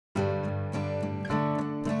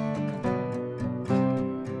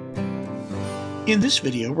In this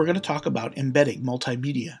video, we're going to talk about embedding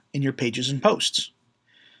multimedia in your pages and posts.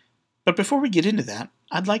 But before we get into that,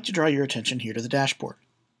 I'd like to draw your attention here to the dashboard.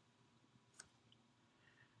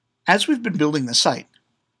 As we've been building the site,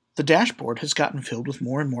 the dashboard has gotten filled with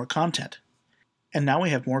more and more content, and now we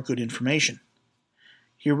have more good information.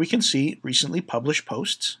 Here we can see recently published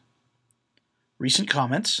posts, recent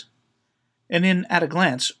comments, and in at a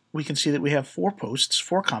glance, we can see that we have 4 posts,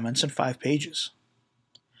 4 comments, and 5 pages.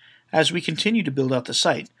 As we continue to build out the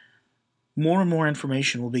site, more and more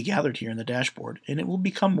information will be gathered here in the dashboard, and it will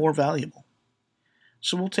become more valuable.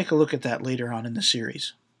 So we'll take a look at that later on in the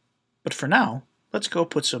series. But for now, let's go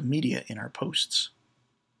put some media in our posts.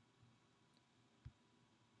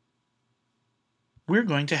 We're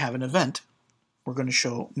going to have an event. We're going to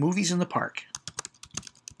show movies in the park.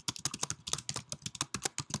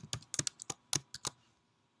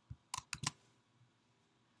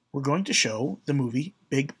 We're going to show the movie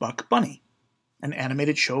Big Buck Bunny, an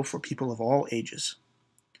animated show for people of all ages.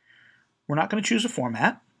 We're not going to choose a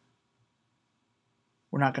format.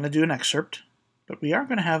 We're not going to do an excerpt, but we are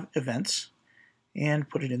going to have events and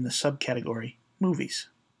put it in the subcategory movies.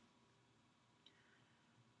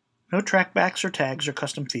 No trackbacks or tags or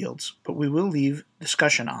custom fields, but we will leave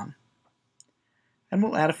discussion on. And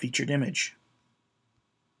we'll add a featured image.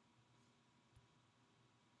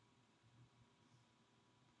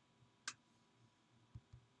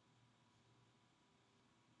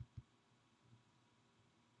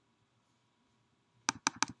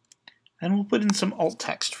 And we'll put in some alt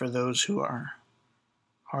text for those who are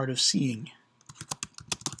hard of seeing.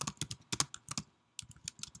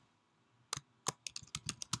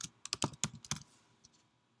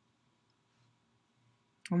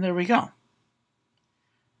 And there we go.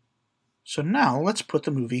 So now let's put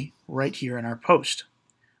the movie right here in our post.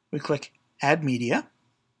 We click Add Media,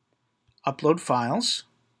 Upload Files,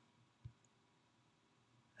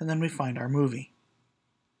 and then we find our movie.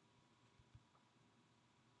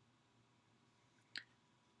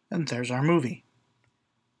 And there's our movie.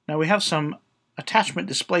 Now we have some attachment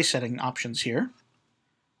display setting options here.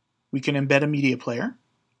 We can embed a media player,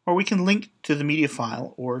 or we can link to the media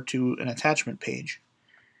file or to an attachment page.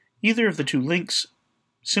 Either of the two links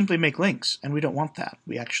simply make links, and we don't want that.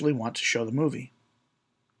 We actually want to show the movie.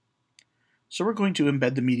 So we're going to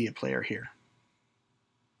embed the media player here.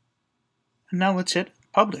 And now let's hit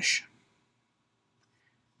Publish.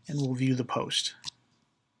 And we'll view the post.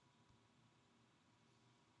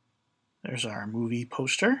 There's our movie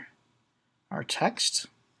poster, our text,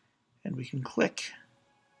 and we can click.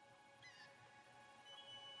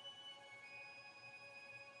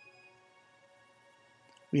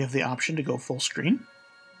 We have the option to go full screen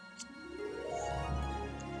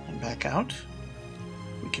and back out.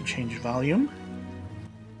 We can change volume.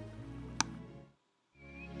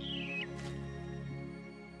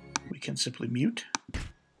 We can simply mute.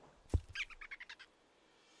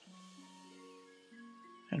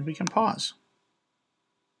 And we can pause.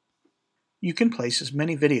 You can place as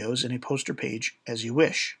many videos in a poster page as you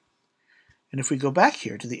wish. And if we go back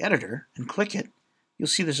here to the editor and click it, you'll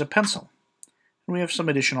see there's a pencil. And we have some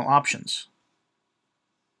additional options.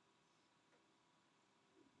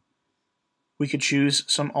 We could choose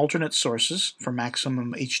some alternate sources for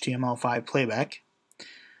maximum HTML5 playback.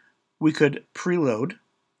 We could preload,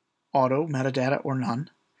 auto, metadata, or none.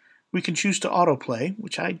 We can choose to autoplay,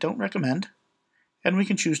 which I don't recommend. And we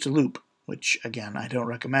can choose to loop, which again I don't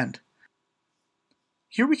recommend.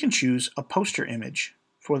 Here we can choose a poster image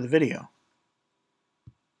for the video.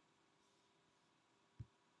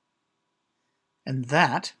 And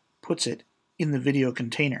that puts it in the video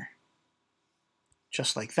container,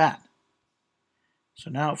 just like that.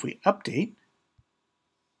 So now if we update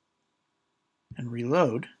and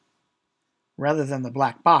reload, rather than the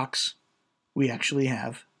black box, we actually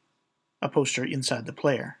have a poster inside the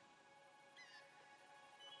player.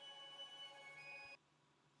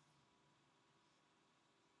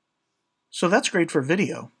 So that's great for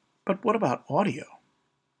video, but what about audio?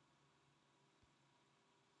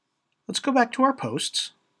 Let's go back to our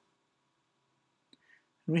posts.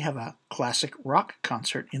 We have a classic rock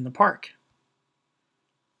concert in the park.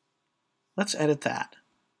 Let's edit that.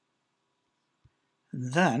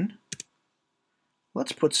 And then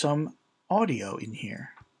let's put some audio in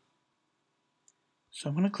here. So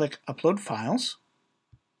I'm going to click Upload Files.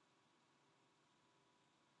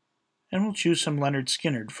 And we'll choose some Leonard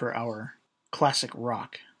Skinner for our classic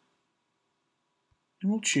rock.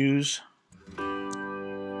 And we'll choose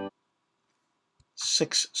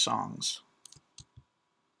 6 songs.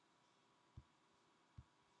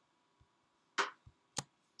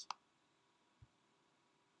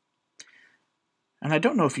 And I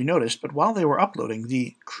don't know if you noticed, but while they were uploading,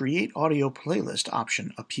 the Create Audio Playlist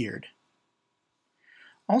option appeared.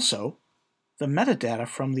 Also, the metadata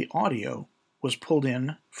from the audio was pulled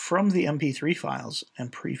in from the MP3 files and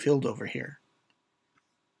pre-filled over here.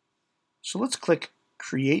 So let's click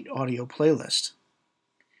Create Audio Playlist.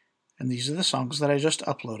 And these are the songs that I just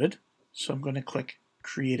uploaded. So I'm going to click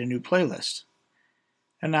Create a New Playlist.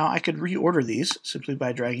 And now I could reorder these simply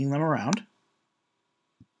by dragging them around.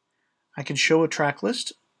 I can show a track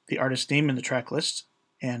list, the artist name in the track list,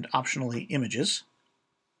 and optionally images.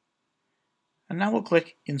 And now we'll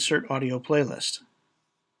click Insert Audio Playlist.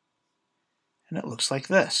 And it looks like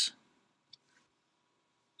this.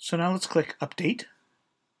 So now let's click Update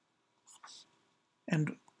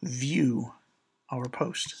and view our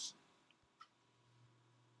post.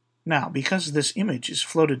 Now, because this image is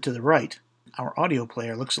floated to the right, our audio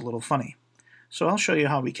player looks a little funny. So I'll show you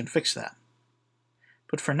how we can fix that.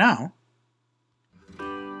 But for now,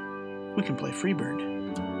 we can play Freebird.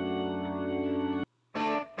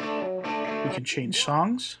 We can change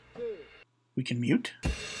songs. We can mute.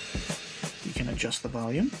 We can adjust the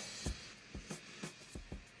volume.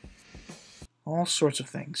 All sorts of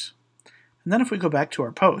things. And then if we go back to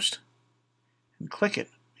our post and click it,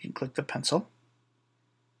 we can click the pencil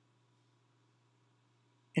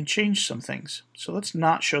and change some things. So let's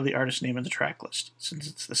not show the artist name in the track list, since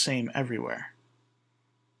it's the same everywhere.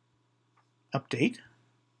 Update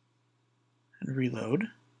and reload.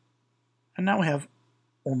 And now we have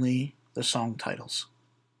only the song titles.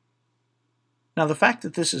 Now the fact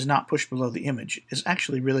that this is not pushed below the image is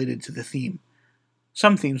actually related to the theme.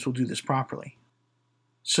 Some themes will do this properly.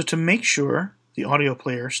 So to make sure the audio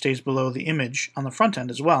player stays below the image on the front end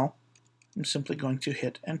as well, I'm simply going to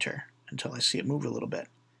hit Enter until I see it move a little bit.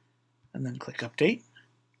 And then click Update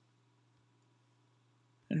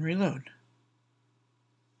and reload.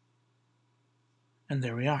 And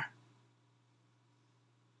there we are.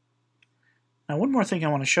 Now one more thing I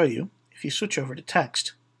want to show you. If you switch over to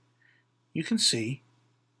text, you can see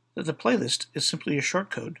that the playlist is simply a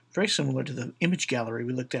shortcode, very similar to the image gallery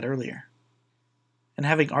we looked at earlier. And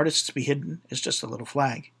having artists be hidden is just a little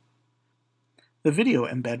flag. The video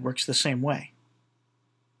embed works the same way.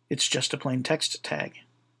 It's just a plain text tag.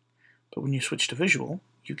 But when you switch to visual,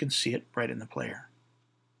 you can see it right in the player.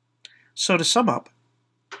 So to sum up,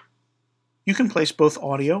 you can place both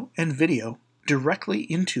audio and video directly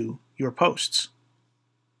into your posts.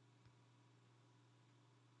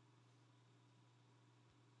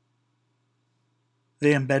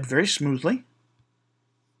 They embed very smoothly.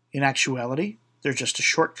 In actuality, they're just a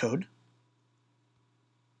shortcode.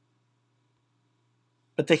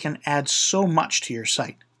 But they can add so much to your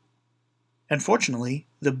site. And fortunately,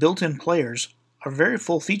 the built-in players are very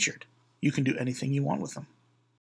full-featured. You can do anything you want with them.